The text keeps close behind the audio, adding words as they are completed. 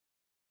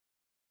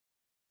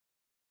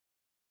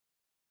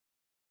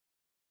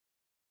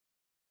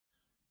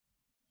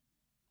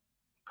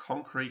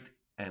concrete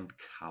and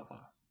cover,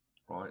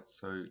 right?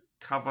 So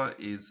cover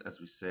is, as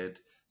we said,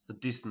 it's the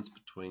distance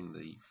between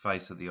the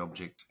face of the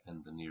object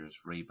and the nearest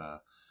rebar,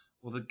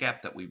 or the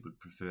gap that we would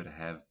prefer to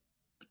have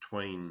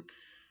between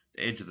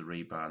the edge of the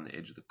rebar and the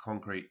edge of the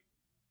concrete,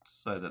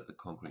 so that the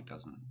concrete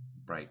doesn't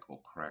break or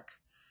crack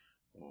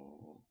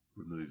or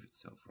remove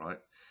itself, right?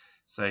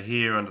 So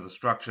here under the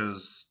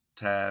structures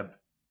tab,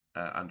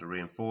 under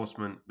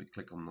reinforcement, we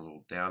click on the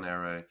little down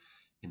arrow,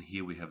 and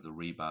here we have the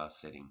rebar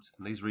settings,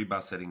 and these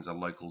rebar settings are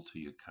local to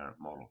your current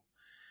model.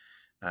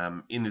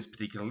 In this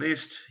particular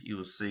list, you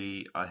will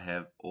see I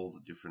have all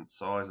the different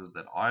sizes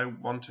that I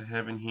want to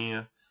have in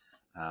here.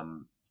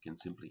 You can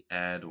simply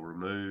add or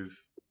remove,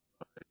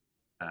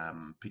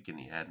 picking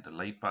the add and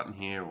delete button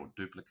here, or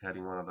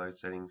duplicating one of those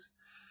settings.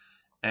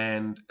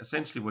 And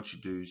essentially what you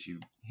do is you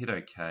hit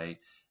OK,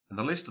 and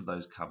the list of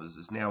those covers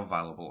is now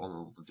available on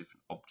all the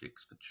different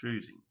objects for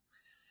choosing.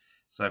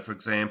 So for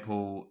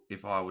example,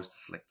 if I was to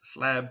select the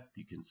slab,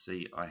 you can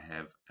see I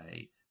have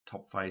a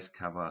top face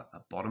cover,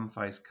 a bottom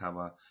face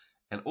cover,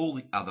 and all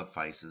the other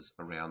faces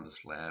around the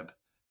slab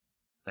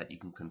that you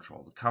can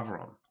control the cover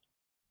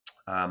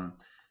on.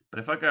 But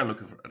if I go and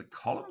look at a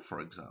column, for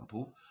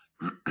example,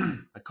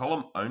 a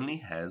column only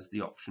has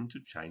the option to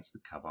change the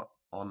cover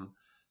on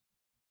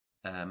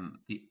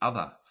the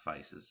other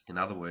faces. In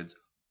other words,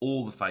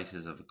 all the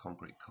faces of a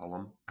concrete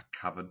column are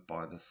covered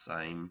by the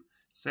same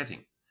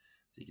setting.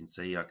 So you can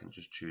see I can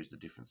just choose the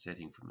different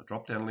setting from the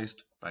drop-down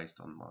list based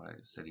on my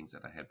settings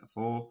that I had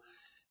before,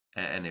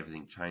 and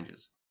everything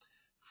changes.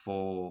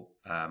 For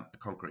a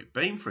concrete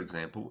beam, for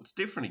example, it's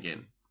different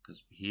again,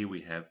 because here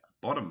we have a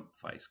bottom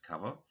face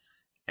cover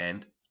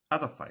and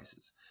other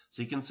faces.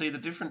 So you can see the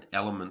different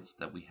elements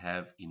that we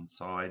have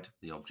inside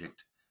the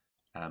object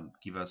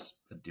give us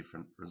a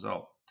different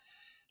result.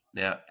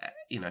 Now,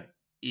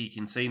 you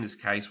can see in this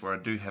case where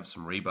I do have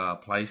some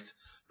rebar placed,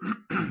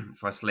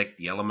 if I select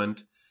the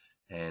element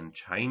and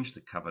change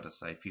the cover to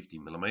say 50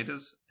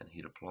 millimeters and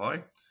hit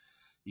apply,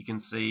 you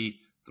can see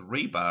the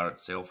rebar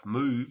itself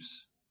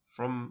moves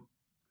from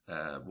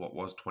what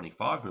was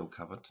 25 mil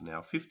cover to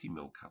now 50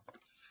 mil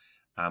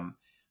cover.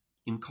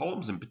 In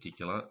columns in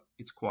particular,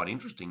 it's quite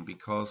interesting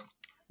because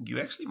you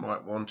actually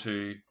might want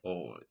to,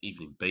 or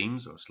even in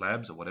beams or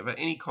slabs or whatever,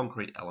 any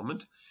concrete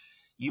element,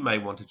 you may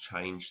want to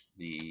change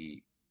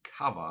the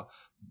cover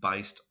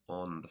based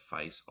on the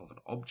face of an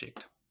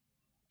object.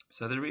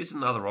 So there is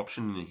another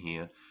option in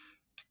here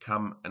to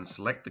come and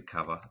select the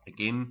cover.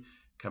 Again,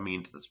 coming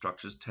into the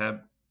structures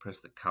tab,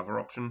 press the cover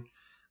option,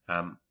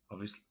 and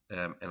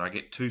I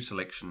get two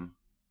selection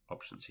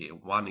options here.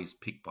 One is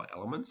pick by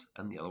elements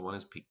and the other one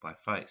is pick by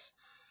face.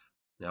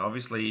 Now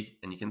obviously,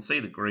 and you can see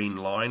the green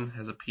line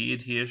has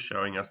appeared here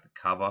showing us the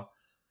cover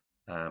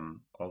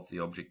of the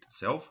object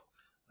itself.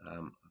 I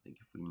think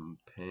if we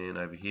pan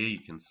over here, you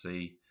can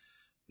see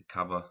the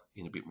cover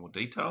in a bit more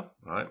detail,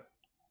 right?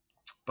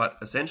 But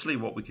essentially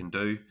what we can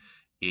do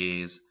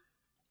is,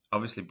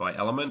 obviously by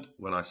element,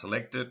 when I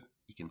select it,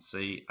 you can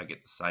see I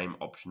get the same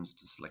options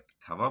to select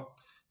the cover.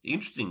 The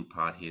interesting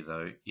part here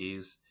though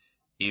is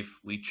if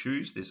we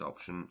choose this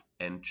option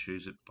and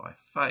choose it by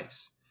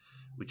face,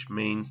 which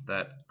means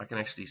that I can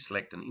actually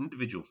select an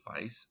individual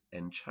face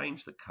and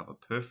change the cover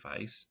per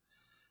face,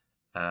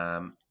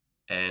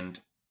 and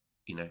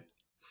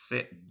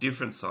set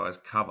different size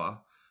cover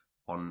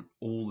on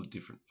all the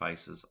different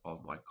faces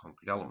of my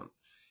concrete element,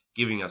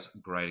 giving us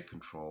greater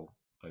control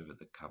over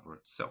the cover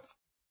itself.